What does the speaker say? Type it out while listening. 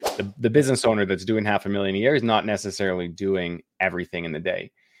the business owner that's doing $500,000 a year is not necessarily doing everything in the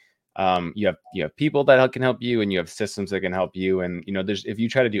day. You have people that can help you, and you have systems that can help you. And, if you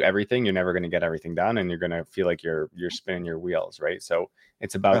try to do everything, you're never going to get everything done, and you're going to feel like you're spinning your wheels. Right. So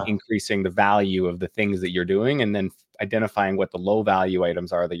it's about increasing the value of the things that you're doing, and then identifying what the low value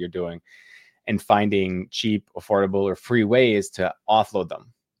items are that you're doing, and finding cheap, affordable, or free ways to offload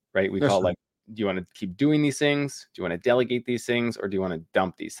them. Right. We call it, do you want to keep doing these things? Do you want to delegate these things, or do you want to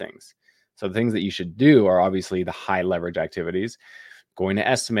dump these things? So the things that you should do are obviously the high leverage activities. Going to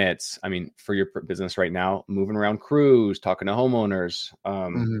estimates, for your business right now, moving around crews, talking to homeowners,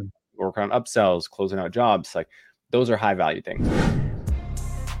 working on upsells, closing out jobs. Like, those are high value things.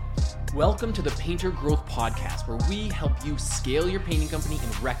 Welcome to the Painter Growth Podcast, where we help you scale your painting company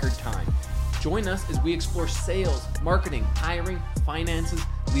in record time. Join us as we explore sales, marketing, hiring, finances,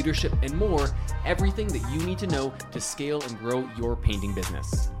 leadership, and more. Everything that you need to know to scale and grow your painting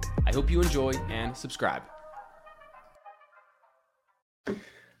business. I hope you enjoy and subscribe.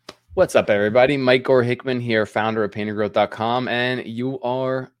 What's up, everybody? Mike Gore-Hickman here, founder of paintergrowth.com, and you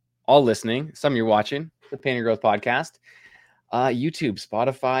are all listening. Some you're watching the Painter Growth Podcast, YouTube,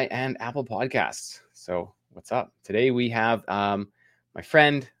 Spotify, and Apple Podcasts. So what's up? Today we have my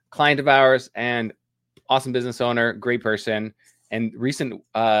friend, client of ours, and awesome business owner, great person, and recent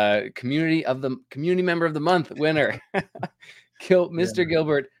community member of the month winner, Mr.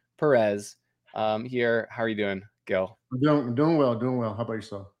 Gilbert Perez. Here. How are you doing, Gil? I'm doing well. How about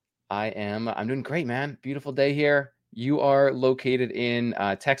yourself? I'm doing great, man. Beautiful day here. You are located in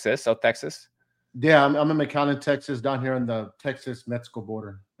Texas, South Texas. Yeah, I'm in McAllen, Texas, down here on the Texas-Mexico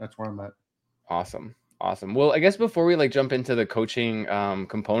border. That's where I'm at. Awesome. Well, I guess before we jump into the coaching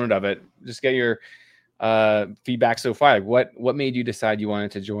component of it, just get your feedback so far. What made you decide you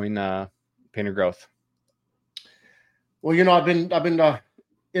wanted to join Painter Growth? Well, I've been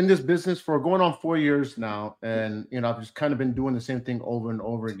in this business for going on 4 years now, and I've just kind of been doing the same thing over and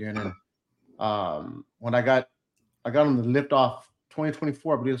over again. And when I got on the lift off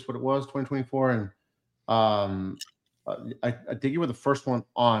 2024, I believe that's what it was, 2024, and I think you were the first one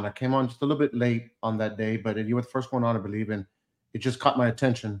on. I came on just a little bit late on that day, but you were the first one on, I believe, and it just caught my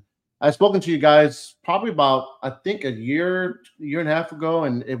attention. I've spoken to you guys probably about, I think, a year and a half ago,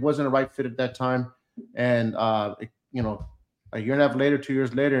 and it wasn't a right fit at that time. And a year and a half later, 2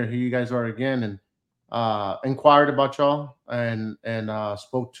 years later, here you guys are again, and inquired about y'all, and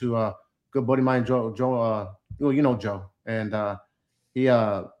spoke to a good buddy of mine, Joe. Joe, Joe, and he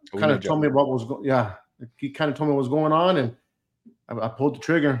kind of told me what was he kind of told me what was going on, and I pulled the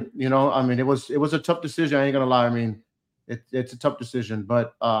trigger. It was a tough decision. I ain't gonna lie. It's a tough decision,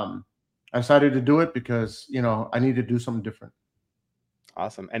 but I decided to do it because I need to do something different.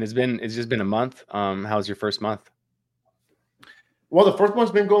 Awesome. And it's just been a month. How's your first month? Well, the first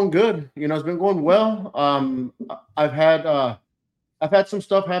one's been going good. It's been going well. I've had some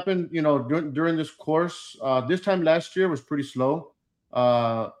stuff happen, during this course. This time last year was pretty slow.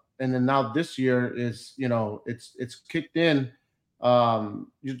 And then now this year is, it's kicked in.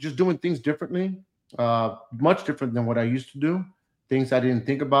 You're just doing things differently, much different than what I used to do. Things I didn't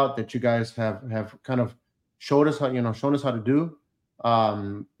think about that you guys have kind of shown us how to do.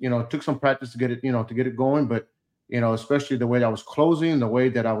 It took some practice to get it going, but especially the way that I was closing, the way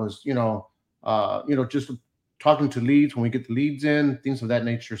that I was, just talking to leads when we get the leads in, things of that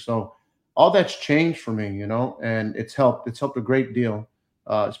nature. So all that's changed for me, and it's helped. It's helped a great deal,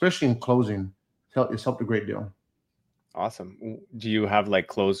 especially in closing. It's helped a great deal. Awesome. Do you have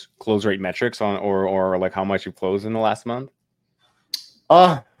close rate metrics on, or how much you closed in the last month?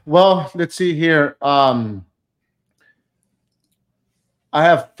 Well, let's see here. I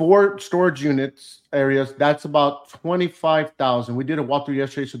have 4 storage units areas. That's about 25,000. We did a walkthrough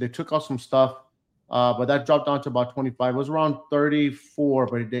yesterday, so they took out some stuff, but that dropped down to about 25. It was around 34,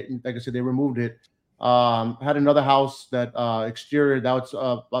 but like I said, they removed it. Had another house that exterior that was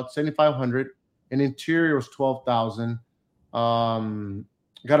about 7,500, and interior was 12,000. Got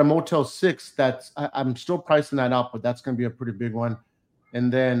a Motel 6 that's I'm still pricing that out, but that's going to be a pretty big one. And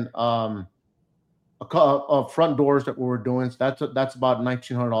then front doors that we were doing. So that's about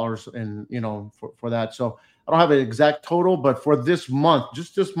 $1,900, and for that. So I don't have an exact total, but for this month,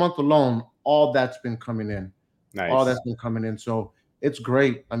 just this month alone, all that's been coming in. Nice. All that's been coming in. So it's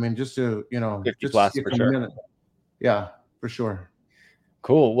great. Just to 50 just plus to for sure. Yeah, for sure.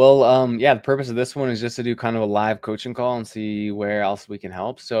 Cool. Well, the purpose of this one is just to do kind of a live coaching call and see where else we can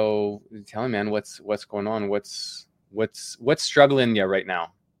help. So tell me, man, what's going on? What's struggling you right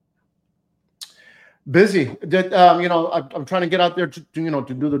now? Busy. I'm trying to get out there to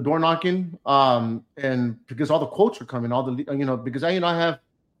do the door knocking, and because all the quotes are coming, because I have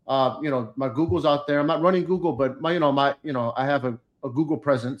My Google's out there. I'm not running Google, but I have a Google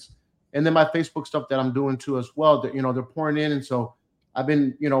presence, and then my Facebook stuff that I'm doing too as well. That they're pouring in, and so I've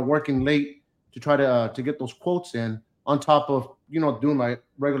been working late to try to get those quotes in on top of doing my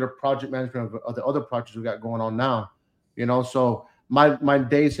regular project management of the other projects we got going on now. So my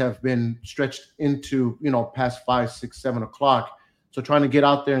days have been stretched into past 5, 6, 7 o'clock. So trying to get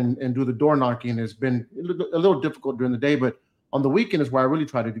out there and do the door knocking has been a little difficult during the day, but on the weekend is where I really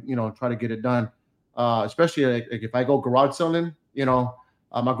try to get it done. Especially like if I go garage selling,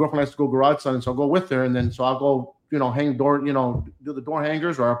 my girlfriend likes to go garage selling, so I'll go with her, and then so I'll go hang door, do the door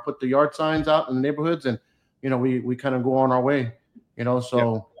hangers, or I'll put the yard signs out in the neighborhoods, and we kind of go on our way.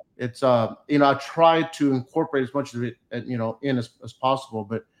 So it's I try to incorporate as much of it in as possible,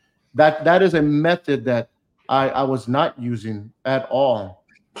 but that is a method that I was not using at all,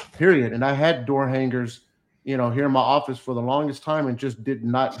 period. And I had door hangers here in my office for the longest time and just did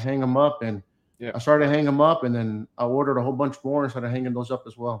not hang them up. And I started hanging them up, and then I ordered a whole bunch more and started hanging those up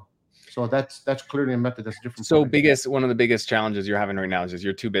as well. So that's clearly a method that's different. So one of the biggest challenges you're having right now is just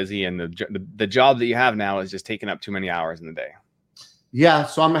you're too busy, and the job that you have now is just taking up too many hours in the day. Yeah.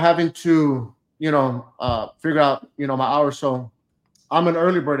 So I'm having to, figure out, my hours. So I'm an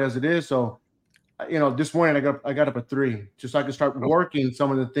early bird as it is. So, this morning I got up at 3 just so I can start working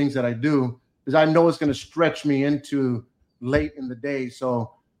some of the things that I do, because I know it's going to stretch me into late in the day.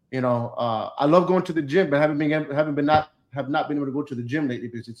 So, I love going to the gym, but have not been able to go to the gym lately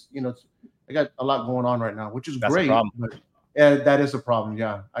because it's I got a lot going on right now, which is great. But that is a problem.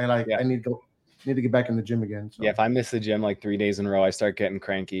 Yeah. I need to get back in the gym again. So. Yeah. If I miss the gym like 3 days in a row, I start getting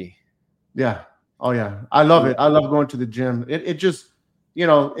cranky. Yeah. Oh yeah. I love it. I love going to the gym. It just,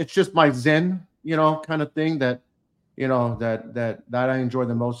 it's just my zen, kind of thing that I enjoy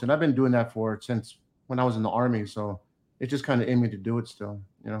the most. And I've been doing that since when I was in the Army. So it's just kind of in me to do it still,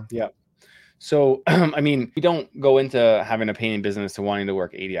 Yeah. So, we don't go into having a painting business to wanting to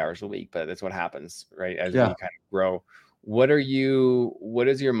work 80 hours a week, but that's what happens, right? As we kind of grow. What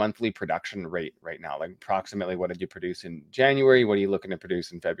is your monthly production rate right now? Like approximately what did you produce in January? What are you looking to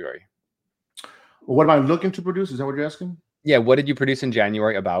produce in February? What am I looking to produce? Is that what you're asking? Yeah. What did you produce in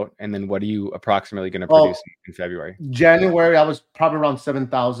January about? And then what are you approximately going to produce in February? January, I was probably around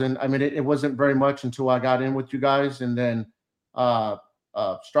 7,000. I mean, it wasn't very much until I got in with you guys, and then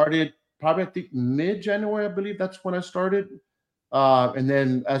started probably I think mid-January, I believe that's when I started. And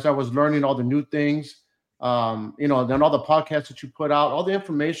then as I was learning all the new things, then all the podcasts that you put out, all the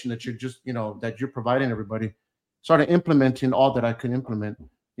information that you're just, that you're providing everybody, started implementing all that I could implement,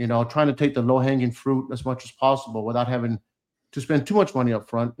 trying to take the low-hanging fruit as much as possible without having to spend too much money up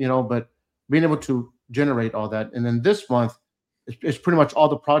front, but being able to generate all that. And then this month, it's pretty much all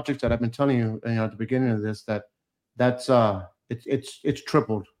the projects that I've been telling you, at the beginning of this, that's it's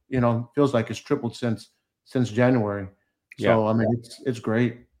tripled. Feels like it's tripled since January. So I mean, it's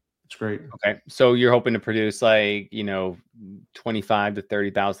great. It's great. Okay. So you're hoping to produce like 25 to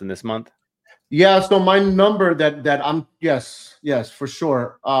 30,000 this month? Yeah. So my number that I'm yes, for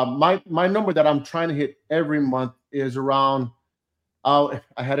sure. My number that I'm trying to hit every month is around. I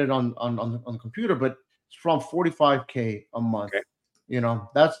had it on the computer, but it's from 45K a month. Okay.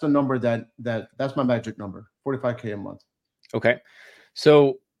 That's the number that's my magic number, 45K a month. Okay.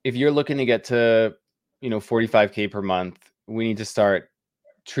 So if you're looking to get to, 45K per month, we need to start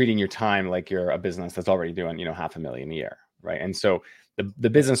treating your time like you're a business that's already doing, $500,000 a year. Right. And so the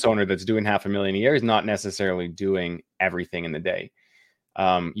business owner that's doing $500,000 a year is not necessarily doing everything in the day.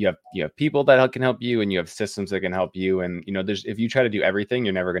 You have people that can help you, and you have systems that can help you. And, if you try to do everything,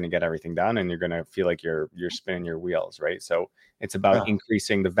 you're never going to get everything done, and you're going to feel like you're spinning your wheels. Right. So it's about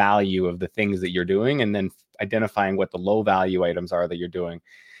increasing the value of the things that you're doing, and then identifying what the low value items are that you're doing,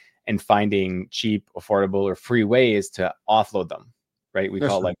 and finding cheap, affordable, or free ways to offload them. Right. We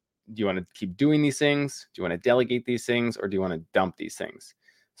call do you want to keep doing these things? Do you want to delegate these things, or do you want to dump these things?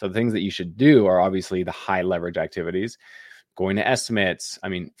 So the things that you should do are obviously the high leverage activities. Going to estimates. I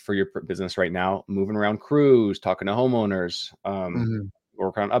mean, for your business right now, moving around crews, talking to homeowners,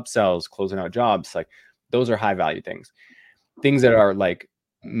 working on upsells, closing out jobs. Like those are high value things. Things that are like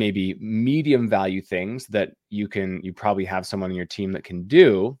maybe medium value things that you probably have someone in your team that can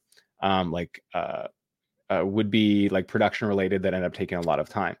do, would be like production related that end up taking a lot of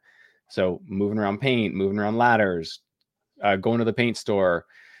time. So moving around paint, moving around ladders, going to the paint store,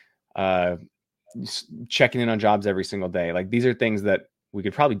 checking in on jobs every single day. Like these are things that we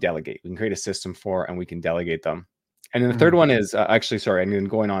could probably delegate. We can create a system for, and we can delegate them. And then the third one is and then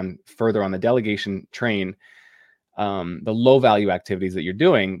going on further on the delegation train. the low value activities that you're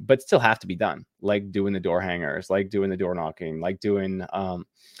doing, but still have to be done, like doing the door hangers, like doing the door knocking, like doing,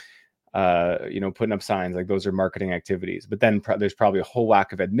 putting up signs. Like those are marketing activities. But then there's probably a whole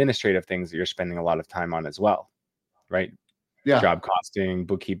whack of administrative things that you're spending a lot of time on as well, right? Yeah. Job costing,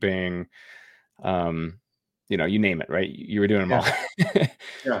 bookkeeping, you name it, right? You were doing them all.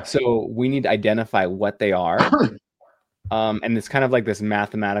 Yeah. So we need to identify what they are. And it's kind of like this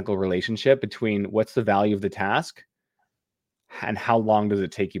mathematical relationship between what's the value of the task and how long does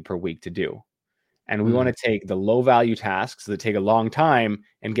it take you per week to do. And we want to take the low value tasks that take a long time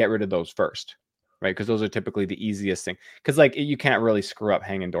and get rid of those first, right? Because those are typically the easiest thing. Because like you can't really screw up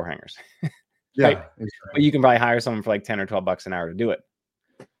hanging door hangers. Yeah. Right? Exactly. But you can probably hire someone for like 10 or 12 bucks an hour to do it.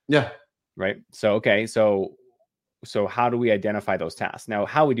 Yeah. Right. So, okay. So how do we identify those tasks? Now,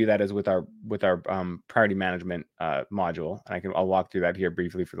 how we do that is with our priority management module. And I'll walk through that here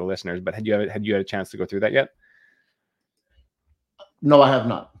briefly for the listeners, but had you had a chance to go through that yet? No, I have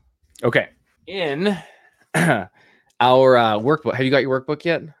not. Okay. In our workbook, have you got your workbook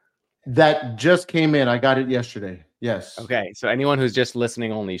yet? That just came in. I got it yesterday. Yes. Okay. So anyone who's just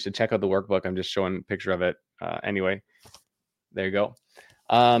listening only, you should check out the workbook. I'm just showing a picture of it. Anyway, there you go.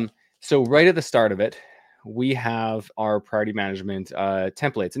 So right at the start of it, we have our priority management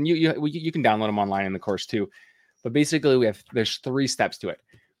templates, and you can download them online in the course too. But basically, there's 3 steps to it.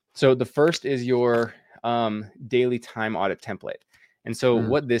 So the first is your daily time audit template. And so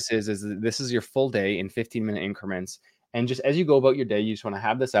what this is this is your full day in 15-minute increments. And just as you go about your day, you just want to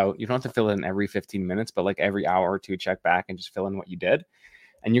have this out. You don't have to fill in every 15 minutes, but like every hour or two, check back and just fill in what you did.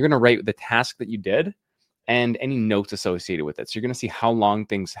 And you're going to write the task that you did and any notes associated with it. So you're going to see how long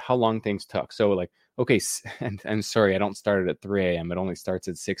things took. So like, okay, and sorry, I don't start it at 3 a.m. It only starts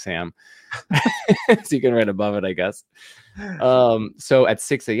at 6 a.m. So you can write above it, I guess. So at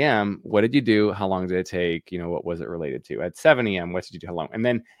 6 a.m., what did you do? How long did it take? What was it related to? At 7 a.m., what did you do? How long? And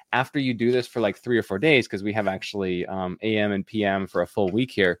then after you do this for like 3 or 4 days, because we have actually AM and PM for a full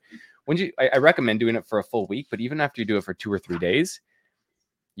week here. I recommend doing it for a full week, but even after you do it for 2 or 3 days,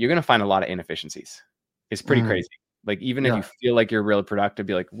 you're going to find a lot of inefficiencies. It's pretty crazy. Like even if you feel like you're really productive,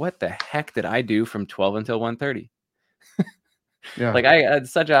 be like, what the heck did I do from 12 until 1:30? Yeah. Like I had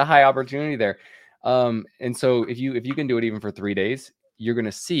such a high opportunity there. And so if you can do it even for 3 days, you're going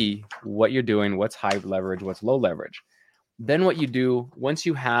to see what you're doing, what's high leverage, what's low leverage. Then what you do once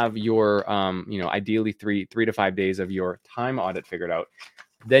you have your, ideally 3 to 5 days of your time audit figured out,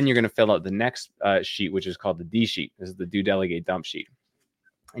 then you're going to fill out the next sheet, which is called the D sheet. This is the do, delegate, dump sheet.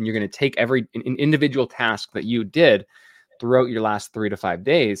 And you're going to take every individual task that you did throughout your last 3 to 5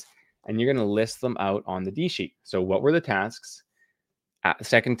 days, and you're going to list them out on the D sheet. So what were the tasks?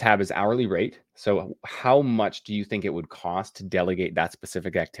 Second tab is hourly rate. So how much do you think it would cost to delegate that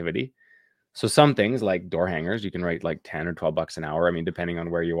specific activity? So some things like door hangers, you can write like 10 or 12 bucks an hour. I mean, depending on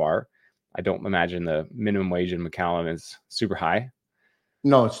where you are. I don't imagine the minimum wage in McAllen is super high.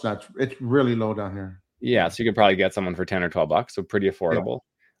 No, it's not. It's really low down here. Yeah. So you could probably get someone for 10 or 12 bucks. So pretty affordable.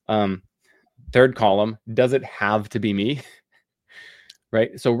 Yeah. Third column, does it have to be me?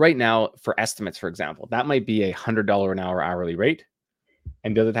 Right. So right now for estimates, for example, that might be $100 an hour hourly rate.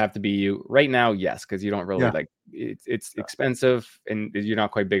 And does it have to be you? Right now, yes, because you don't really like it's expensive and you're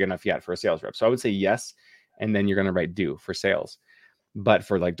not quite big enough yet for a sales rep. So I would say yes. And then you're going to write do for sales. But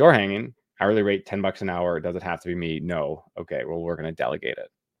for like door hanging, hourly rate, 10 bucks an hour. Does it have to be me? No. Okay. Well, we're going to delegate it.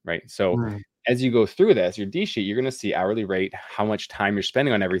 Right. So as you go through this, your D sheet, you're going to see hourly rate, how much time you're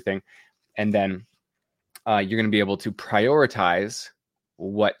spending on everything. And then you're going to be able to prioritize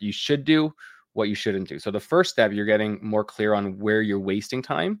what you should do, what you shouldn't do. So the first step, you're getting more clear on where you're wasting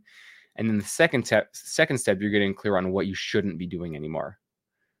time. And then the second step, you're getting clear on what you shouldn't be doing anymore.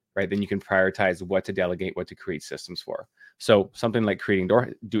 Right. Then you can prioritize what to delegate, what to create systems for. So something like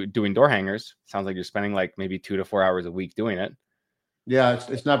doing door hangers sounds like you're spending like maybe 2 to 4 hours a week doing it. Yeah,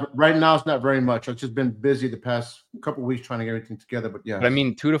 it's not right now. It's not very much. I've just been busy the past couple of weeks trying to get everything together. But yeah, but I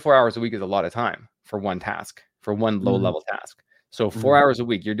mean, 2 to 4 hours a week is a lot of time for one task, for one low level task. So 4 hours a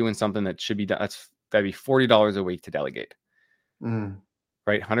week, you're doing something that should be done. That'd be $40 a week to delegate.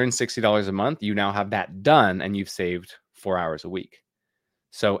 Right, $160 a month. You now have that done, and you've saved 4 hours a week.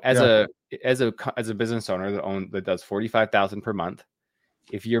 So as a business owner that does $45,000 per month,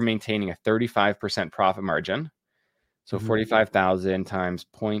 if you're maintaining a 35% profit margin. So 45,000 times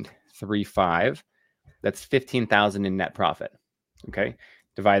 0.35, that's 15,000 in net profit. Okay.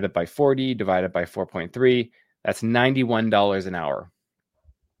 Divide that by 40, divide it by 4.3. That's $91 an hour.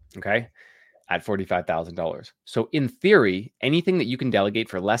 Okay. At $45,000. So in theory, anything that you can delegate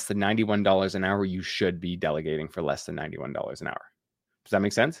for less than $91 an hour, you should be delegating for less than $91 an hour. Does that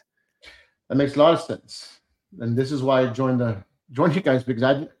make sense? That makes a lot of sense. And this is why I joined you guys,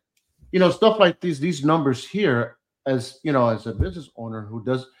 because stuff like these numbers here, as as a business owner who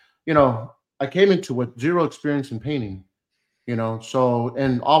does, I came into with zero experience in painting, so,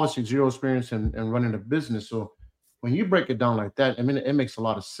 and obviously zero experience in running a business. So when you break it down like that, I mean, it makes a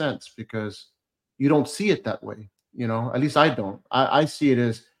lot of sense, because you don't see it that way. At least I don't. I see it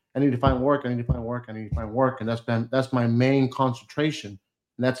as, I need to find work, I need to find work, I need to find work. And that's my main concentration.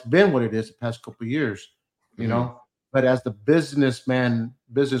 And that's been what it is the past couple of years, you Mhm. know. But as the businessman,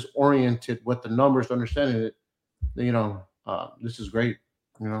 business oriented with the numbers, understanding it, this is great,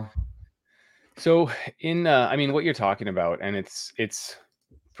 you know. So I mean, what you're talking about, and it's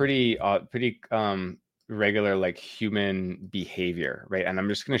pretty regular, like, human behavior, right? And I'm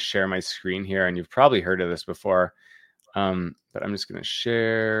just going to share my screen here, and you've probably heard of this before, but I'm just going to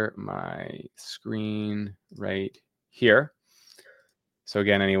share my screen right here. So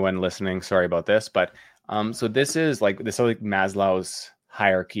again, anyone listening, sorry about this, but so this is like Maslow's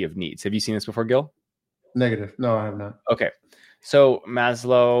hierarchy of needs. Have you seen this before, Gil? Negative. No, I have not. Okay, so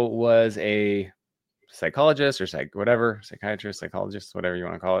Maslow was a psychologist or psychiatrist, psychologist, whatever you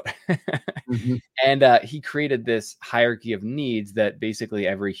want to call it. Hmm. And he created this hierarchy of needs that basically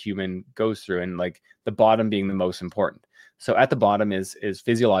every human goes through, and like the bottom being the most important. So at the bottom is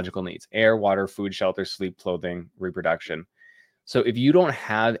physiological needs: air, water, food, shelter, sleep, clothing, reproduction. So if you don't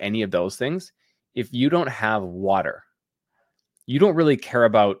have any of those things, if you don't have water, you don't really care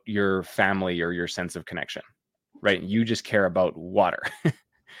about your family or your sense of connection, right? You just care about water.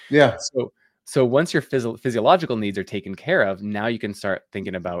 Yeah. So once your physiological needs are taken care of, now you can start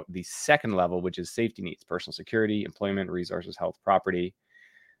thinking about the second level, which is safety needs: personal security, employment, resources, health, property.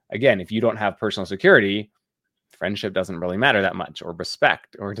 Again, if you don't have personal security, friendship doesn't really matter that much, or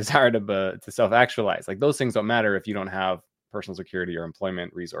respect, or desire to self-actualize. Like, those things don't matter if you don't have personal security or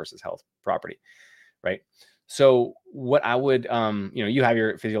employment, resources, health, property, right? So what I would, you have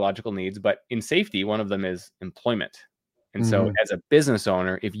your physiological needs, but in safety, one of them is employment. And so Hmm. as a business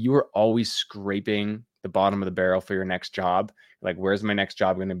owner, if you are always scraping the bottom of the barrel for your next job, like, where's my next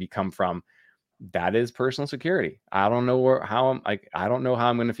job going to come from? That is personal security. I don't know I don't know how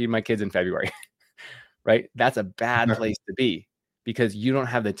I'm going to feed my kids in February, right? That's a bad Exactly. place to be, because you don't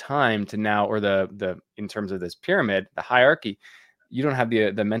have the time to now, or the in terms of this pyramid, the hierarchy, you don't have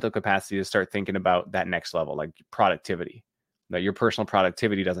the mental capacity to start thinking about that next level, like productivity. That your personal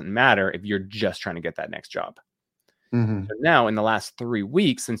productivity doesn't matter if you're just trying to get that next job. Hmm. So now, in the last 3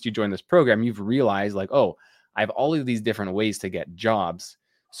 weeks since you joined this program, you've realized, like, oh, I have all of these different ways to get jobs.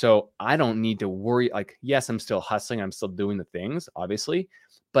 So I don't need to worry. Like, yes, I'm still hustling, I'm still doing the things, obviously,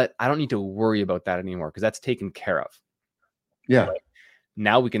 but I don't need to worry about that anymore, because that's taken care of. Yeah.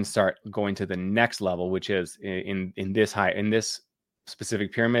 Now we can start going to the next level, which is in this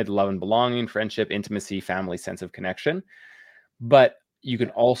specific pyramid: love and belonging, friendship, intimacy, family, sense of connection. But you can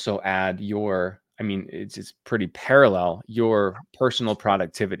also add it's pretty parallel, your personal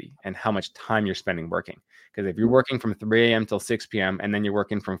productivity and how much time you're spending working. Because if you're working from 3 a.m. till 6 p.m. and then you're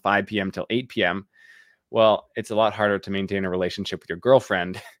working from 5 p.m. till 8 p.m., well, it's a lot harder to maintain a relationship with your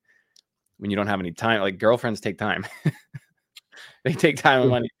girlfriend when you don't have any time. Like, girlfriends take time. They take time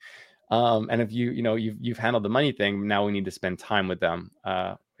and money. And if you've handled the money thing, now we need to spend time with them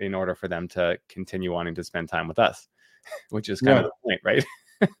in order for them to continue wanting to spend time with us, which is kind of Yeah. the point, right?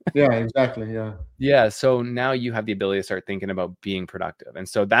 Yeah. Exactly. Yeah. Yeah. So now you have the ability to start thinking about being productive. And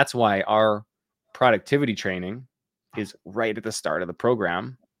so that's why our productivity training is right at the start of the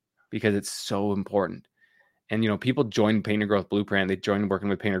program, because it's so important. And, people join Painter Growth Blueprint. They join working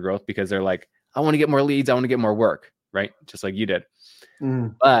with Painter Growth because they're like, I want to get more leads. I want to get more work, right? Just like you did. Hmm.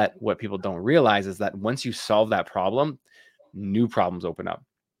 But what people don't realize is that once you solve that problem, new problems open up,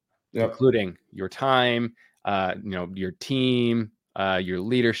 Yep. including your time, your team, your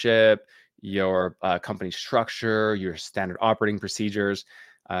leadership, your company structure, your standard operating procedures,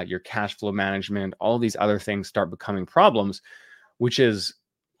 your cash flow management. All these other things start becoming problems, which is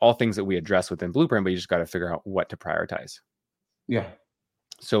all things that we address within Blueprint, but you just got to figure out what to prioritize. Yeah.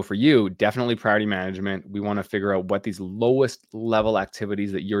 So for you, definitely priority management. We want to figure out what these lowest level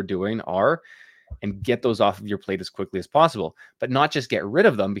activities that you're doing are, and get those off of your plate as quickly as possible. But not just get rid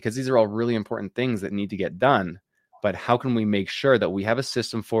of them, because these are all really important things that need to get done. But how can we make sure that we have a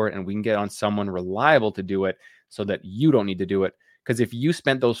system for it, and we can get on someone reliable to do it, so that you don't need to do it? Because if you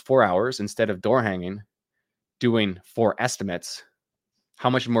spent those 4 hours instead of door hanging doing 4 estimates, how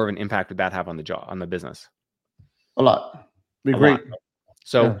much more of an impact would that have on the job, on the business? A lot. Be A lot. great.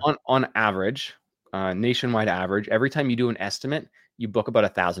 So Yeah. on average, nationwide average, every time you do an estimate, you book about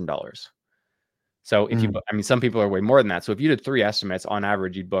 $1,000. So if you, Mm. some people are way more than that. So if you did 3 estimates, on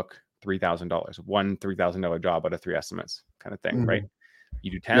average, you'd book $3,000, one $3,000 job out of 3 estimates kind of thing, right?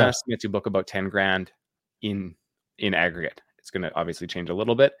 You do 10 Yeah. estimates, you book about 10 grand in aggregate. It's going to obviously change a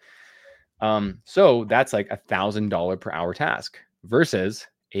little bit. So that's like $1,000 per hour task versus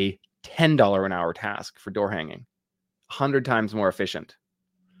a $10 an hour task for door hanging, 100 times more efficient.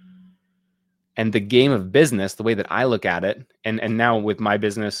 And the game of business, the way that I look at it, and now with my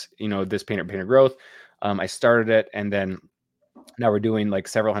business, this painter growth, I started it, and then now we're doing like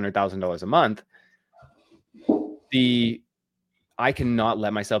several $100,000 a month. I cannot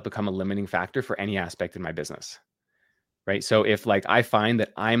let myself become a limiting factor for any aspect in my business, right? So if like I find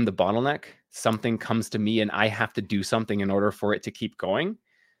that I'm the bottleneck, something comes to me and I have to do something in order for it to keep going,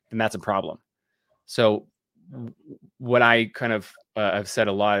 then that's a problem. So what I kind of I've said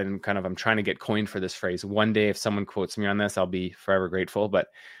a lot, and kind of I'm trying to get coined for this phrase. One day, if someone quotes me on this, I'll be forever grateful. But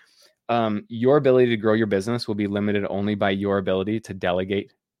your ability to grow your business will be limited only by your ability to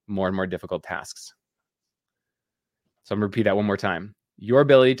delegate more and more difficult tasks. So I'm going to repeat that one more time. Your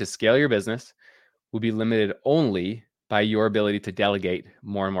ability to scale your business will be limited only by your ability to delegate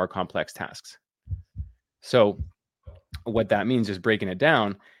more and more complex tasks. So what that means, just breaking it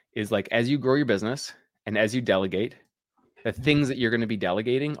down, is like as you grow your business and as you delegate, the things that you're going to be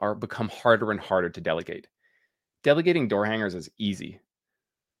delegating become harder and harder to delegate. Delegating door hangers is easy.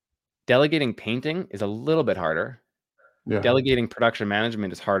 Delegating painting is a little bit harder. Yeah. Delegating production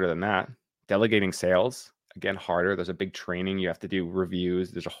management is harder than that. Delegating sales, again, harder. There's a big training. You have to do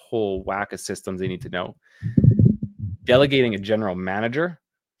reviews. There's a whole whack of systems you need to know. Delegating a general manager,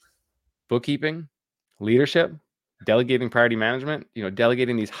 bookkeeping, leadership, delegating priority management,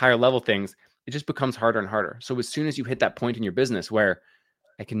 delegating these higher level things, it just becomes harder and harder. So as soon as you hit that point in your business where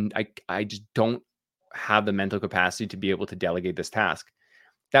I just don't have the mental capacity to be able to delegate this task,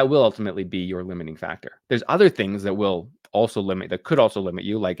 that will ultimately be your limiting factor. There's other things that could also limit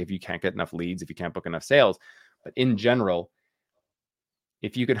you, like if you can't get enough leads, if you can't book enough sales. But in general,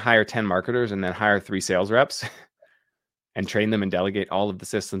 if you could hire 10 marketers and then hire 3 sales reps and train them and delegate all of the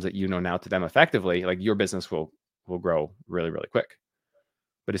systems that you know now to them effectively, like your business will grow really, really quick.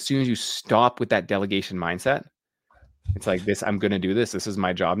 But as soon as you stop with that delegation mindset, it's like this, I'm going to do this. This is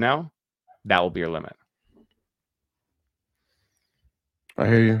my job now. That will be your limit. I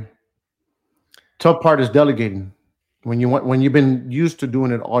hear you. Tough part is delegating when you've been used to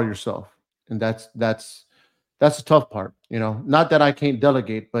doing it all yourself. And that's the tough part, not that I can't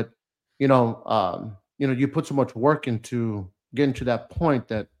delegate, but you put so much work into getting to that point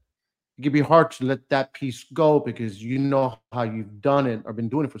that it can be hard to let that piece go because you know how you've done it or been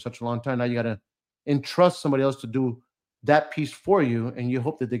doing it for such a long time. Now you got to entrust somebody else to do that piece for you, and you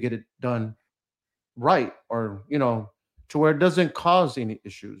hope that they get it done right, or to where it doesn't cause any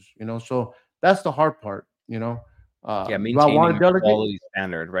issues. So that's the hard part. Yeah, do I maintaining want to a delegate? quality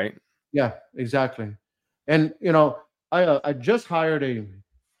standard, right? Yeah, exactly. And I just hired a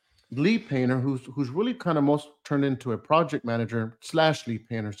lead painter who's really kind of most turned into a project manager / lead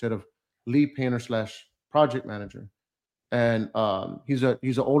painter instead of lead painter / project manager. And he's an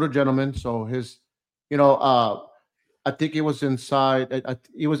older gentleman, so his I think it was inside. I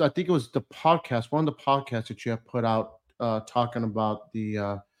think it was the podcast, one of the podcasts that you have put out, talking about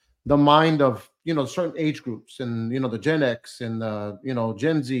the mind of certain age groups, and the Gen X and the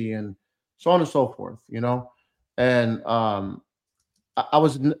Gen Z and so on and so forth. And I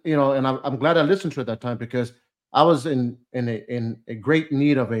was and I'm glad I listened to it at that time because I was in a great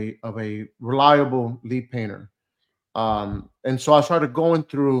need of a reliable lead painter. And so I started going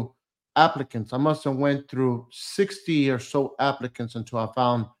through applicants. I must have went through 60 or so applicants until I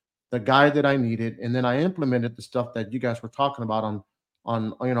found the guy that I needed, and then I implemented the stuff that you guys were talking about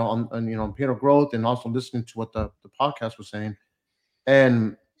on painter growth, and also listening to what the podcast was saying.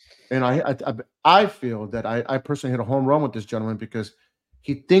 And I feel that I personally hit a home run with this gentleman because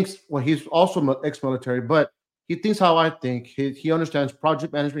he thinks, well, he's also ex-military, but he thinks how I think. He understands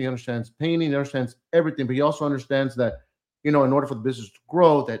project management, he understands painting, he understands everything, but he also understands that, in order for the business to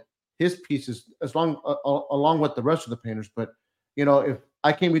grow, that his piece is along with the rest of the painters. But, if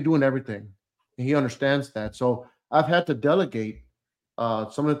I can't be doing everything, and he understands that. So I've had to delegate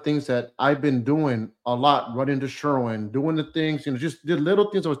some of the things that I've been doing a lot, running to Sherwin, doing the things, just did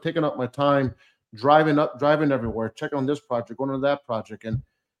little things that was taking up my time, driving everywhere, checking on this project, going on that project. And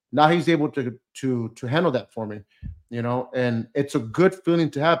now he's able to handle that for me, and it's a good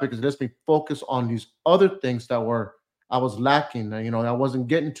feeling to have because it lets me focus on these other things that I was lacking, I wasn't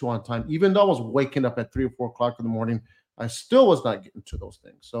getting to on time. Even though I was waking up at 3 or 4 o'clock in the morning, I still was not getting to those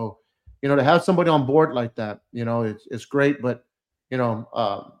things. So, to have somebody on board like that, it's great. But,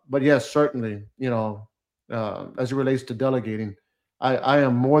 but yes, certainly, as it relates to delegating, I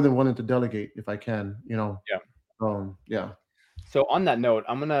am more than willing to delegate if I can, you know. Yeah. Yeah. So on that note,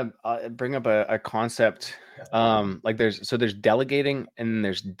 I'm gonna bring up a concept. Like there's delegating and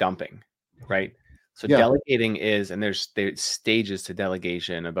there's dumping, right? So Yeah. delegating is, and there's stages to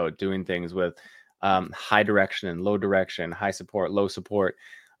delegation about doing things with high direction and low direction, high support, low support.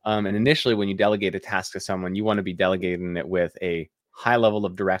 And initially, when you delegate a task to someone, you want to be delegating it with a high level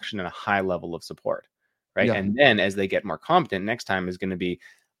of direction and a high level of support, right? Yeah. And then as they get more competent, next time is going to be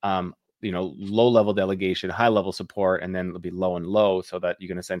low level delegation, high level support, and then it'll be low and low so that you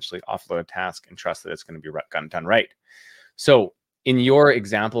can essentially offload a task and trust that it's going to be done right. So in your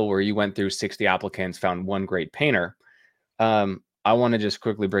example where you went through 60 applicants, found one great painter, I want to just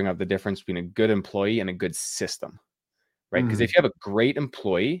quickly bring up the difference between a good employee and a good system, right? Because if you have a great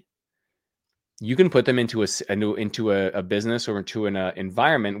employee, you can put them into a business or into an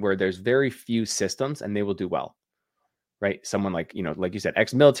environment where there's very few systems and they will do well. Right? Someone like, like you said,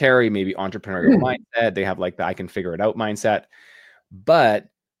 ex-military, maybe entrepreneurial mindset. They have like the I can figure it out mindset. But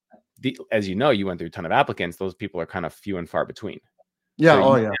as you know, you went through a ton of applicants. Those people are kind of few and far between. Yeah.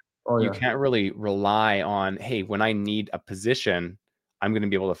 So you can't really rely on, hey, when I need a position, I'm going to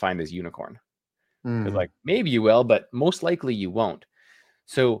be able to find this unicorn. Because like maybe you will, but most likely you won't.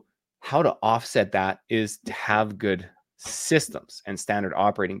 So how to offset that is to have good systems and standard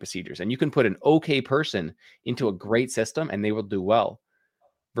operating procedures. And you can put an okay person into a great system and they will do well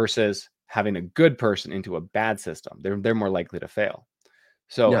versus having a good person into a bad system. They're more likely to fail.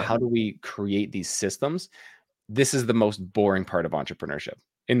 So how do we create these systems? This is the most boring part of entrepreneurship,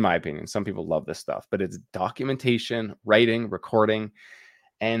 in my opinion. Some people love this stuff, but it's documentation, writing, recording,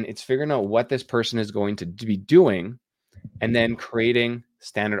 and it's figuring out what this person is going to be doing and then creating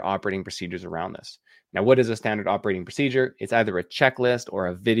standard operating procedures around this. Now, what is a standard operating procedure? It's either a checklist or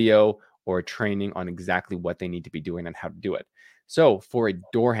a video or a training on exactly what they need to be doing and how to do it. So for a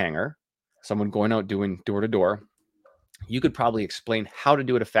door hanger, someone going out doing door to door, you could probably explain how to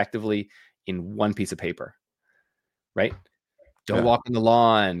do it effectively in one piece of paper, right? Don't walk on the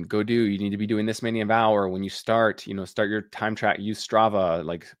lawn, you need to be doing this many an hour. When you start, start your time track, use Strava,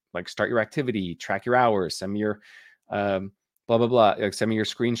 like start your activity, track your hours, send me your, blah, blah, blah. Like send me your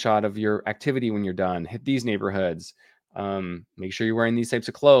screenshot of your activity when you're done, hit these neighborhoods, make sure you're wearing these types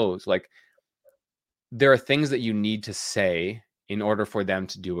of clothes. Like there are things that you need to say in order for them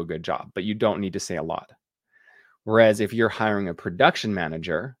to do a good job, but you don't need to say a lot. Whereas if you're hiring a production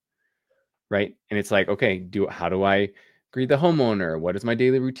manager, right? And it's like, okay, how do I greet the homeowner? What does my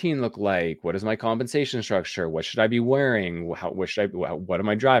daily routine look like? What is my compensation structure? What should I be wearing? What am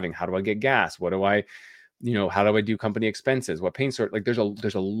I driving? How do I get gas? How do I do company expenses? What paint sort? Like there's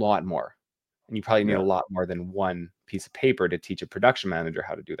a lot more. And you probably need a lot more than one piece of paper to teach a production manager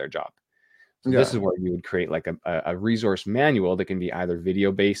how to do their job. So this is where you would create like a resource manual that can be either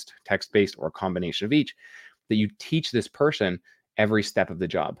video-based, text-based, or a combination of each, that you teach this person every step of the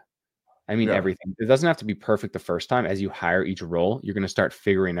job. I mean, everything. It doesn't have to be perfect the first time. As you hire each role, you're going to start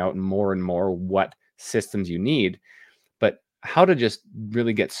figuring out more and more what systems you need. But how to just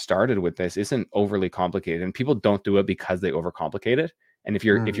really get started with this isn't overly complicated. And people don't do it because they overcomplicate it. And if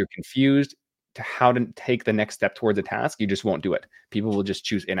you're confused to how to take the next step towards a task, you just won't do it. People will just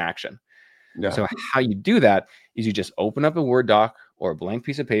choose inaction. Yeah. So how you do that is you just open up a Word doc or a blank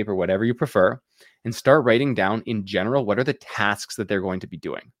piece of paper, whatever you prefer, and start writing down in general, what are the tasks that they're going to be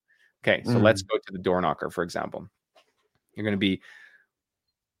doing? Okay, so let's go to the door knocker, for example. You're going to be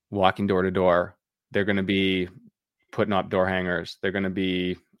walking door to door. They're going to be putting up door hangers. They're going to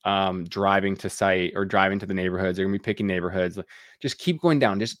be driving to site or driving to the neighborhoods. They're going to be picking neighborhoods. Just keep going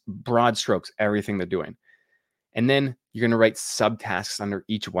down, just broad strokes, everything they're doing. And then you're going to write subtasks under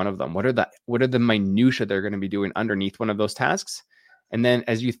each one of them. What are the minutia they're going to be doing underneath one of those tasks? And then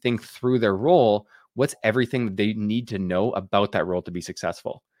as you think through their role, what's everything that they need to know about that role to be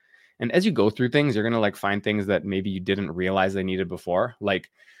successful? And as you go through things, you're going to like find things that maybe you didn't realize they needed before,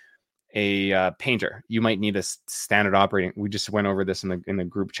 like a painter. You might need a standard operating. We just went over this in the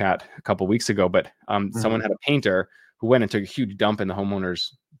group chat a couple of weeks ago, but someone had a painter who went and took a huge dump in the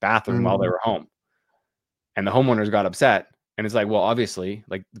homeowner's bathroom while they were home. And the homeowners got upset. And it's like, well, obviously,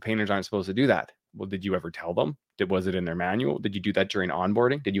 like the painters aren't supposed to do that. Well, did you ever tell them? Was it in their manual? Did you do that during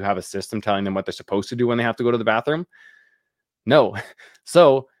onboarding? Did you have a system telling them what they're supposed to do when they have to go to the bathroom? No.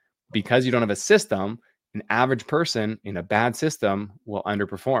 So because you don't have a system, an average person in a bad system will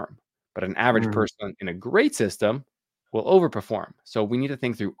underperform, but an average person in a great system will overperform. So we need to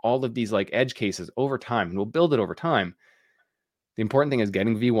think through all of these like edge cases over time, and we'll build it over time. The important thing is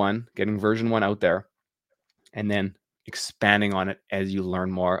getting V1, getting version 1 out there, and then expanding on it as you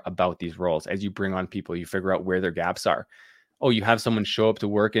learn more about these roles. As you bring on people, you figure out where their gaps are. oh, you have someone show up to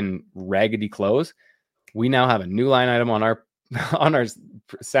work in raggedy clothes. We now have a new line item on our on our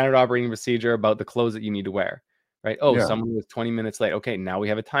standard operating procedure about the clothes that you need to wear, right? Oh, Yeah. someone was 20 minutes late. Okay, now we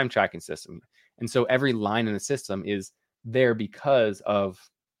have a time tracking system. And so every line in the system is there because of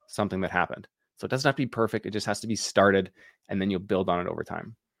something that happened. So it doesn't have to be perfect. It just has to be started, and then you'll build on it over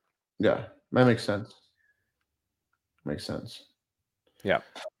time. Yeah, that makes sense. Makes sense. Yeah.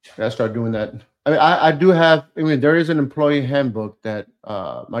 Gotta start doing that. I mean, I do have. I mean, there is an employee handbook that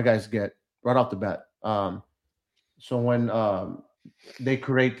my guys get right off the bat. So when they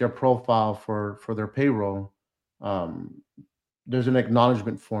create their profile for their payroll, um, there's an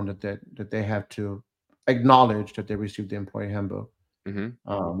acknowledgement form that they have to acknowledge that they received the employee handbook.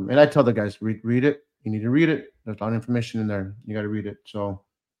 Mm-hmm. And I tell the guys, read it. You need to read it. There's a lot of information in there. You got to read it. So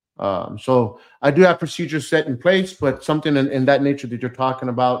I do have procedures set in place, but something in that nature that you're talking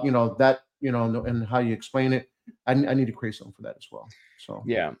about, and how you explain it, I need to create something for that as well. So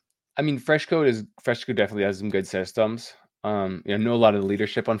Yeah. I mean, Freshcode definitely has some good systems. I know a lot of the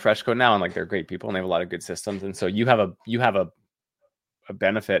leadership on Freshcode now, and like they're great people and they have a lot of good systems. And so you have a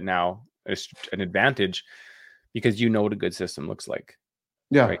benefit now, an advantage, because you know what a good system looks like.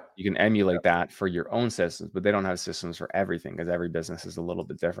 yeah, right? You can emulate that for your own systems, but they don't have systems for everything because every business is a little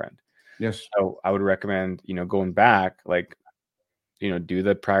bit different. yes, So I would recommend, going back, like, do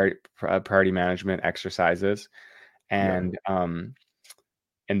the priority management exercises, and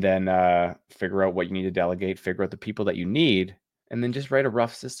then figure out what you need to delegate, figure out the people that you need, and then just write a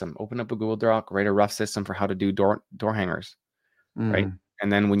rough system. Open up a Google Doc, write a rough system for how to do door hangers, right?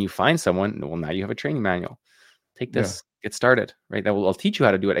 And then when you find someone, well, now you have a training manual. Take this, get started, right? I'll teach you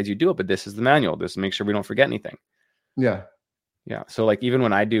how to do it as you do it, but this is the manual. This make sure we don't forget anything. Yeah. So like even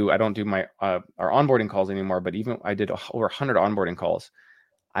when I don't do my our onboarding calls anymore, but even I did over 100 onboarding calls,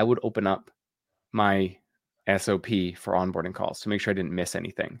 I would open up my SOP for onboarding calls to make sure I didn't miss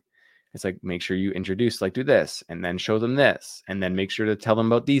anything. It's like, make sure you introduce, like, do this, and then show them this, and then make sure to tell them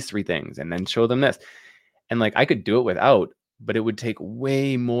about these 3 things, and then show them this. And like, I could do it without, but it would take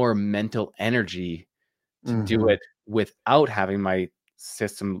way more mental energy to do it without having my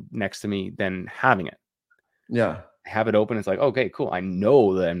system next to me than having it. Yeah. Have it open. It's like, okay, cool. I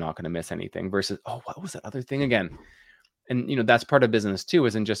know that I'm not going to miss anything versus, oh, what was that other thing again? And, that's part of business too.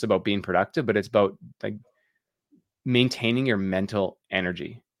 Isn't just about being productive, but it's about like maintaining your mental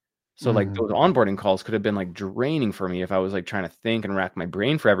energy. So like those onboarding calls could have been like draining for me if I was like trying to think and rack my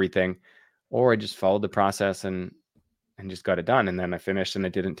brain for everything, or I just followed the process and just got it done. And then I finished and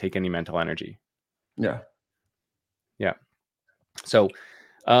it didn't take any mental energy. Yeah. Yeah. So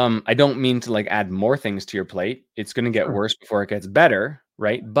I don't mean to like add more things to your plate. It's going to get worse before it gets better,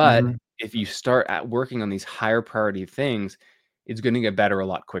 right? But if you start working on these higher priority things, it's going to get better a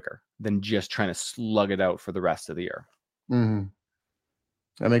lot quicker than just trying to slug it out for the rest of the year.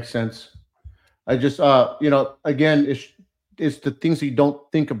 That makes sense. I just, again, it's the things that you don't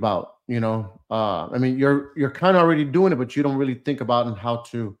think about. I mean, you're kind of already doing it, but you don't really think about and how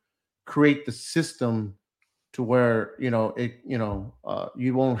to create the system to where you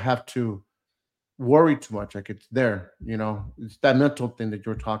won't have to worry too much. Like it's there. It's that mental thing that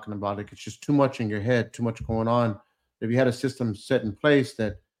you're talking about. Like it's just too much in your head, too much going on. If you had a system set in place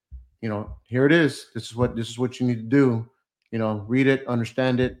that, here it is. This is what you need to do. Read it,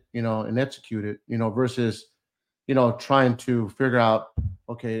 understand it, and execute it. Versus trying to figure out,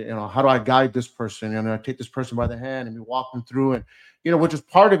 okay, how do I guide this person? I take this person by the hand and we walk them through, and which is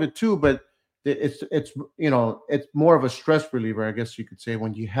part of it too. But it's more of a stress reliever, I guess you could say,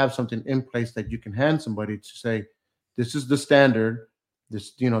 when you have something in place that you can hand somebody to say, this is the standard.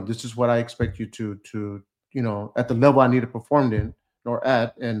 This is what I expect you to at the level I need to perform in or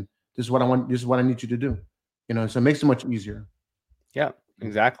at, and this is what I want. This is what I need you to do. So it makes it much easier. Yeah,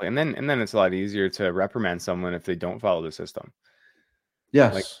 exactly. And then it's a lot easier to reprimand someone if they don't follow the system.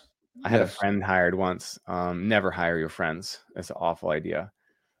 Yes. Like I had a friend hired once. Never hire your friends. It's an awful idea.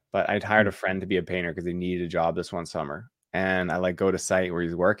 But I'd hired a friend to be a painter because he needed a job this one summer. And I like go to site where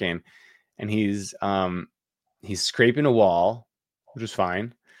he's working, and he's scraping a wall, which is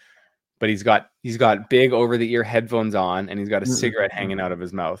fine. But he's got big over the ear headphones on, and he's got a cigarette hanging out of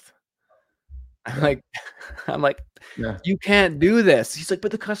his mouth. I'm like, yeah, you can't do this. He's like,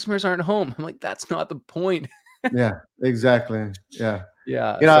 but the customers aren't home. I'm like, that's not the point. Yeah, exactly. Yeah.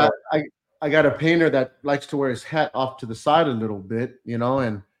 Yeah. I got a painter that likes to wear his hat off to the side a little bit,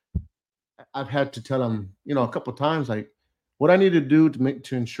 and I've had to tell him, a couple of times, like, what I need to do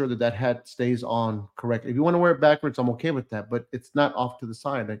to ensure that hat stays on correctly. If you want to wear it backwards, I'm okay with that, but it's not off to the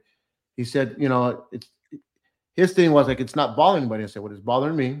side. Like he said, his thing was like, it's not bothering anybody. I said, well, it's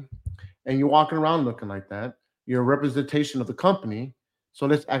bothering me. And you're walking around looking like that. you're a representation of the company. So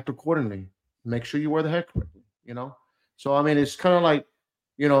let's act accordingly. Make sure you wear the hair correctly, you know? So, I mean, it's kind of like,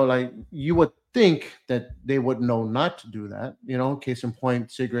 like you would think that they would know not to do that, case in point,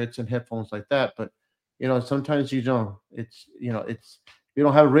 cigarettes and headphones like that. But, sometimes you don't. It's you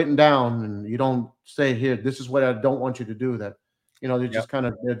don't have it written down and you don't say, here, this is what I don't want you to do. That, Yep. they just kind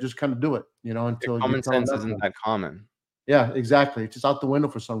of do it, until you Common tell them sense not isn't to. that common. Yeah, exactly. It's just out the window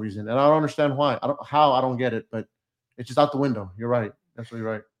for some reason. And I don't understand why. I don't get it, but it's just out the window. You're right. Absolutely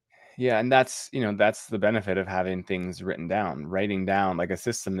right. Yeah, and that's the benefit of having things written down. Writing down like a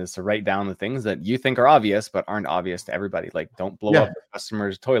system is to write down the things that you think are obvious but aren't obvious to everybody. Like, don't blow Yeah. up the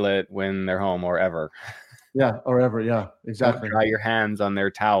customer's toilet when they're home or ever. Yeah, or ever. Yeah, Don't exactly. dry your hands on their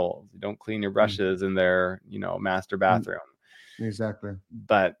towels. Don't clean your brushes in their, master bathroom. Exactly.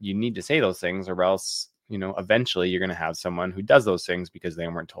 But you need to say those things, or else, eventually you're going to have someone who does those things because they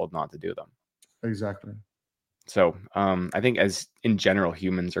weren't told not to do them. Exactly. So I think as in general,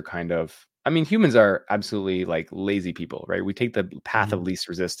 humans are absolutely like lazy people, right? We take the path of least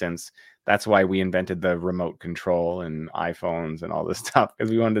resistance. That's why we invented the remote control and iPhones and all this stuff, because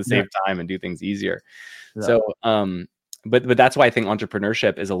we wanted to save time and do things easier. Yeah. So, but that's why I think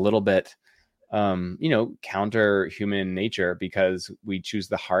entrepreneurship is a little bit, counter human nature, because we choose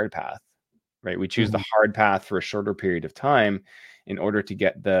the hard path, right? We choose the hard path for a shorter period of time in order to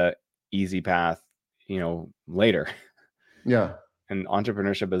get the easy path, later. Yeah. And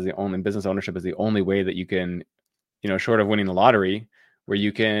business ownership is the only way that you can, short of winning the lottery, where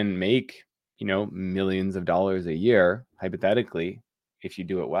you can make, millions of dollars a year, hypothetically, if you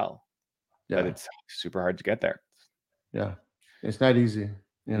do it well. Yeah. But it's super hard to get there. Yeah. It's not easy,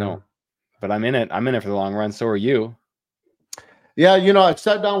 No, but I'm in it for the long run. So are you. Yeah, I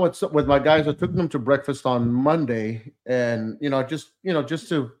sat down with my guys. I took them to breakfast on Monday, and just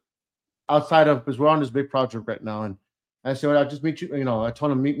to outside of, because we're on this big project right now, and I said, well, I'll just meet you. I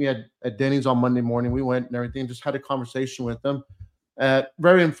told them meet me at Denny's on Monday morning. We went and everything, just had a conversation with them,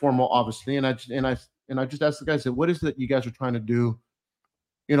 very informal, obviously. And I just asked the guys, I said, what is it that you guys are trying to do?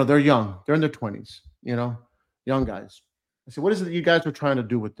 They're young, they're in their 20s, young guys. I said, what is it that you guys are trying to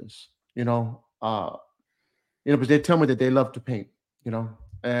do with this? Because they tell me that they love to paint,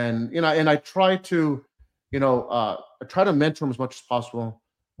 and I try to, I try to mentor them as much as possible.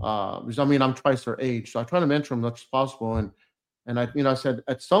 Because I'm twice their age, so I try to mentor them as much as possible. And I said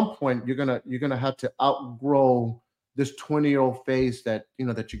at some point you're gonna have to outgrow this 20-year-old phase that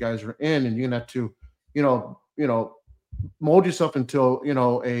that you guys are in, and you're gonna have to, mold yourself into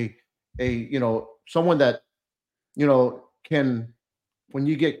a someone that can, when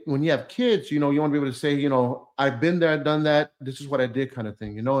you have kids, you want to be able to say, I've been there, done that. This is what I did, kind of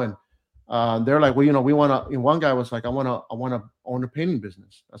thing, and they're like, well, we want to. One guy was like, I want to own a painting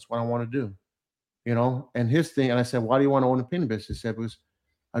business. That's what I want to do, And his thing, and I said, why do you want to own a painting business? He said, because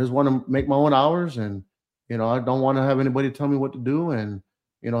I just want to make my own hours, and I don't want to have anybody tell me what to do, and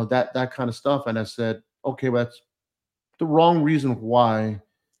that kind of stuff. And I said, okay, well, that's the wrong reason why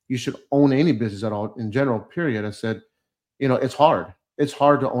you should own any business at all in general. Period. I said, it's hard. It's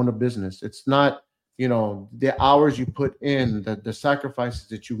hard to own a business. It's not, the hours you put in, the sacrifices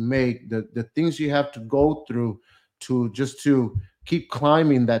that you make, the things you have to go through to keep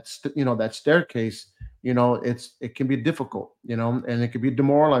climbing that staircase. It can be difficult, and it can be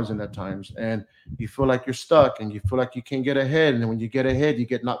demoralizing at times, and you feel like you're stuck, and you feel like you can't get ahead, and then when you get ahead, you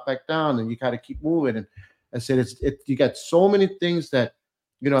get knocked back down, and you got to keep moving. And I said, you got so many things that,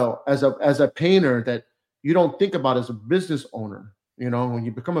 as a painter, that you don't think about as a business owner. When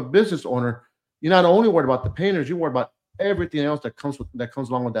you become a business owner, you're not only worried about the painters, you worry about everything else that comes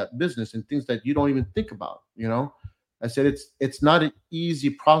along with that business, and things that you don't even think about. I said, it's not an easy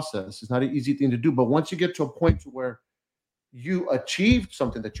process. It's not an easy thing to do. But once you get to a point to where you achieved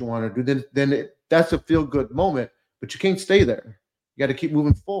something that you want to do, then that's a feel good moment. But you can't stay there. You got to keep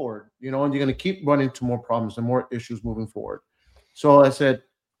moving forward, and you're going to keep running into more problems and more issues moving forward. So I said,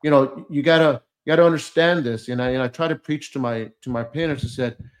 you gotta understand this. And I try to preach to my painters. I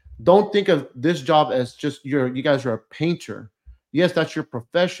said, don't think of this job as just you guys are a painter. Yes, that's your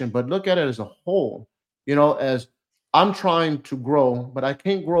profession, but look at it as a whole. As I'm trying to grow, but I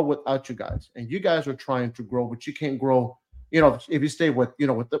can't grow without you guys. And you guys are trying to grow, but you can't grow. If you stay with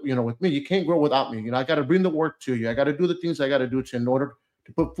me, you can't grow without me. I got to bring the work to you. I got to do the things I got to do in order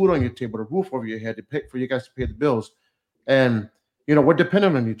to put food on your table, a roof over your head, to pay for you guys to pay the bills. And we're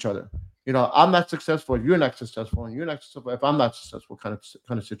dependent on each other. I'm not successful if you're not successful, and you're not successful if I'm not successful, kind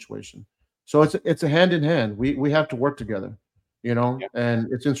of situation. So it's a hand in hand. We have to work together, and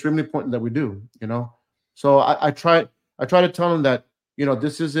it's extremely important that we do. So I try to tell them that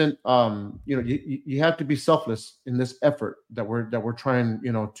this isn't, you have to be selfless in this effort that we're trying,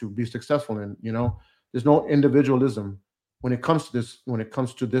 to be successful in. There's no individualism when it comes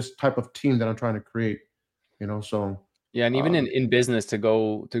to this type of team that I'm trying to create. So Yeah, and even um, in business, to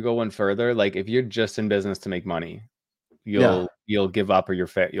go one further, like if you're just in business to make money, yeah, you'll give up or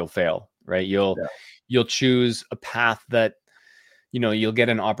you'll fail, right? You'll yeah, you'll choose a path that you'll get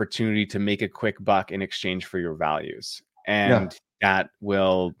an opportunity to make a quick buck in exchange for your values, yeah, and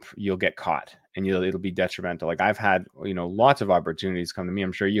you'll get caught, and it'll be detrimental. Like I've had lots of opportunities come to me.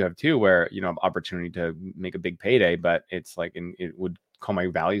 I'm sure you have too, where opportunity to make a big payday, but it's like it would call my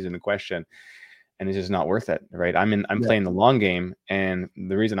values into question, and it's just not worth it, right? I'm yeah, playing the long game, and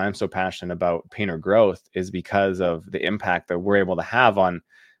the reason I'm so passionate about painter growth is because of the impact that we're able to have on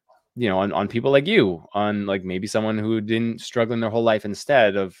on people like you, on like maybe someone who didn't struggling their whole life,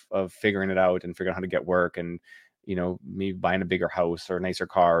 instead of figuring it out and figuring out how to get work, and maybe buying a bigger house or nicer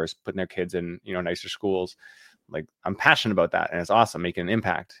cars, putting their kids in nicer schools. Like I'm passionate about that, and it's awesome making an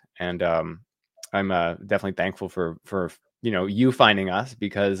impact. And I'm definitely thankful for you finding us,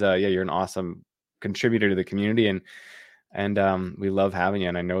 because yeah, you're an awesome contributor to the community, and we love having you,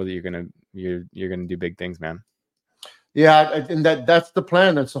 and I know that you're gonna do big things, man. yeah. And that's the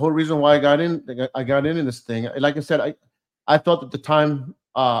plan. That's the whole reason why I got in this thing. Like I said, I felt at the time,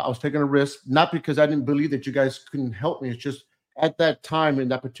 I was taking a risk, not because I didn't believe that you guys couldn't help me. It's just at that time, in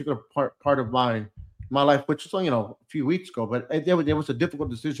that particular part of my life, which is a few weeks ago, but there was a difficult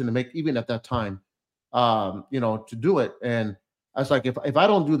decision to make even at that time, to do it. And I was like, if I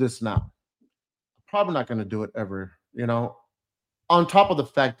don't do this now, I'm probably not going to do it ever. On top of the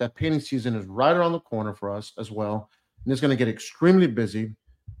fact that painting season is right around the corner for us as well, and it's going to get extremely busy.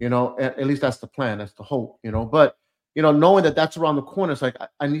 At least that's the plan, that's the hope. But knowing that that's around the corner, it's like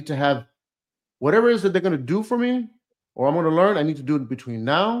I need to have whatever it is that they're going to do for me, or I'm going to learn. I need to do it between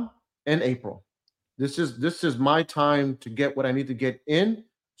now and April. This is my time to get what I need to get in,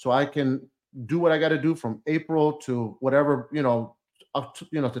 so I can do what I got to do from April to whatever,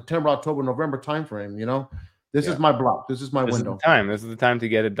 September, October, November timeframe. This is Yeah. my block. This is my This is the window. time. This is the time to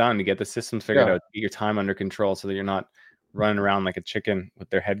get it done, to get the systems figured Yeah. out, to get your time under control, so that you're not running around like a chicken with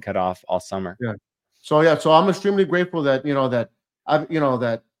their head cut off all summer. Yeah. So yeah, so I'm extremely grateful that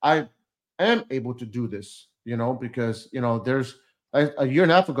I am able to do this, because there's a year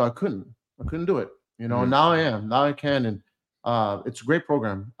and a half ago I couldn't do it. Mhm. Now I am. Now I can. And it's a great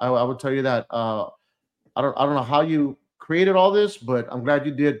program. I would tell you that. I don't know how you created all this, but I'm glad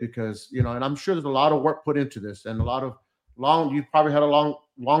you did, because and I'm sure there's a lot of work put into this, and a lot of you probably had a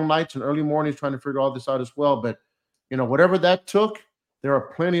long nights and early mornings trying to figure all this out as well. But whatever that took, there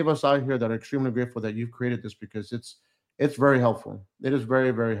are plenty of us out here that are extremely grateful that you've created this, because it's very helpful. It is very,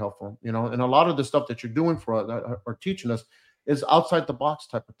 very helpful. And a lot of the stuff that you're doing for us, or teaching us, is outside the box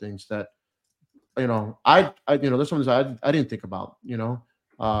type of things that I there's some things I didn't think about.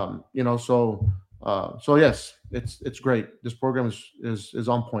 So yes, it's great. This program is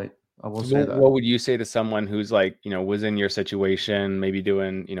on point. I will So say that. what would you say to someone who's like, was in your situation, maybe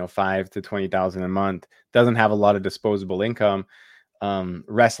doing, 5 to 20,000 a month, doesn't have a lot of disposable income,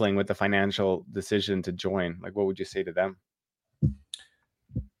 wrestling with the financial decision to join? Like, what would you say to them?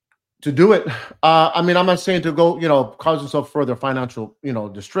 To do it, I mean, I'm not saying to go, cause yourself further financial,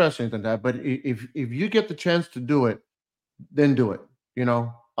 distress or anything like that. But if you get the chance to do it, then do it. You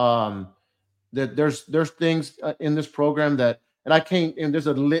know, that there's things in this program that, and I can't, and there's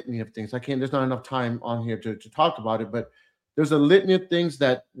a litany of things. I can't. There's not enough time on here to talk about it, but there's a litany of things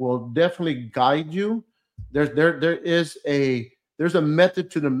that will definitely guide you. There's a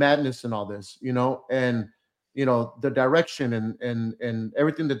method to the madness in all this, and the direction and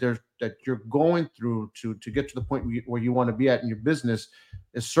everything that you're going through to get to the point where you want to be at in your business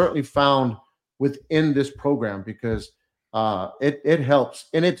is certainly found within this program, because it helps.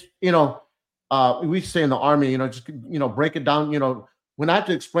 And it's we say in the army, just break it down. When I had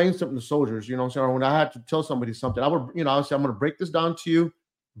to explain something to soldiers, so when I had to tell somebody something, I would, I would say, I'm going to break this down to you,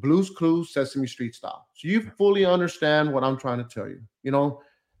 Blues Clues, Sesame Street style, so you fully understand what I'm trying to tell you.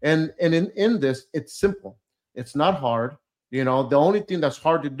 And in this, it's simple. It's not hard. The only thing that's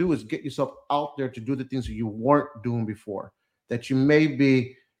hard to do is get yourself out there to do the things that you weren't doing before, that you may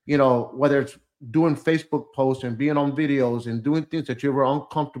be, whether it's doing Facebook posts and being on videos and doing things that you were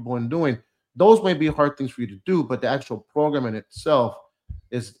uncomfortable in doing. Those may be hard things for you to do, but the actual program in itself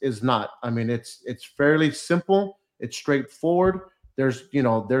is not. I mean, it's fairly simple. It's straightforward. There's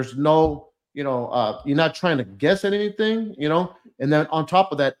no, you're not trying to guess at anything, and then on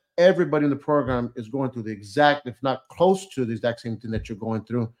top of that, everybody in the program is going through the exact, if not close to the exact same thing that you're going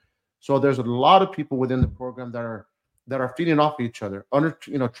through. So there's a lot of people within the program that are that are feeding off each other,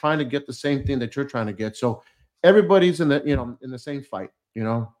 trying to get the same thing that you're trying to get. So everybody's in the same fight,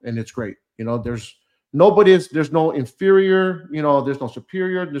 and it's great. There's no inferior, there's no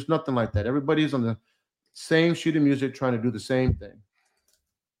superior, there's nothing like that. Everybody's on the same sheet of music trying to do the same thing.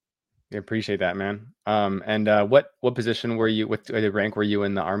 I appreciate that, man. And what position were you? What rank were you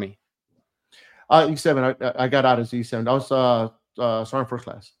in the Army? E7. I got out as E7. I was Sergeant First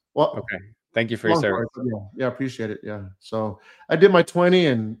Class. Well, okay. Thank you for your service. Yeah, appreciate it. Yeah. So I did my 20,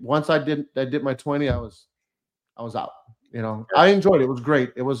 and once I did my 20, I was out. I enjoyed it. It was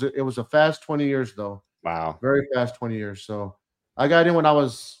great. It was a fast 20 years though. Wow. Very fast 20 years. So I got in when I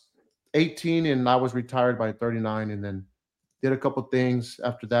was 18, and I was retired by 39, and then did a couple things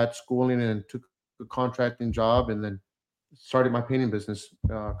after that, schooling, and took a contracting job, and then started my painting business a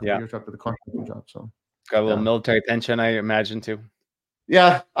couple years after the contracting job. So got a little military pension, I imagine, too.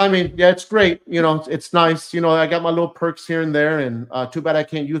 Yeah, I mean, yeah, it's great. It's nice. I got my little perks here and there, and too bad I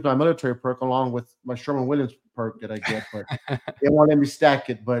can't use my military perk along with my Sherwin-Williams perk that I get, but they won't let me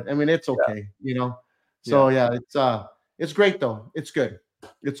stack it. But I mean, it's okay. So it's great though. It's good.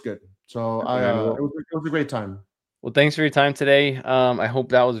 It's good. So it was a great time. Well, thanks for your time today. I hope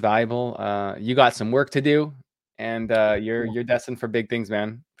that was valuable. You got some work to do, and you're destined for big things,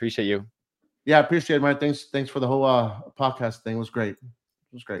 man. Appreciate you. Yeah, I appreciate it, man. Thanks for the whole podcast thing. It was great.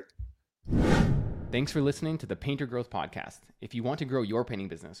 It was great. Thanks for listening to the Painter Growth Podcast. If you want to grow your painting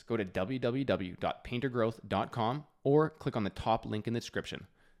business, go to www.paintergrowth.com or click on the top link in the description.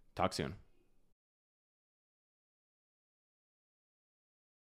 Talk soon.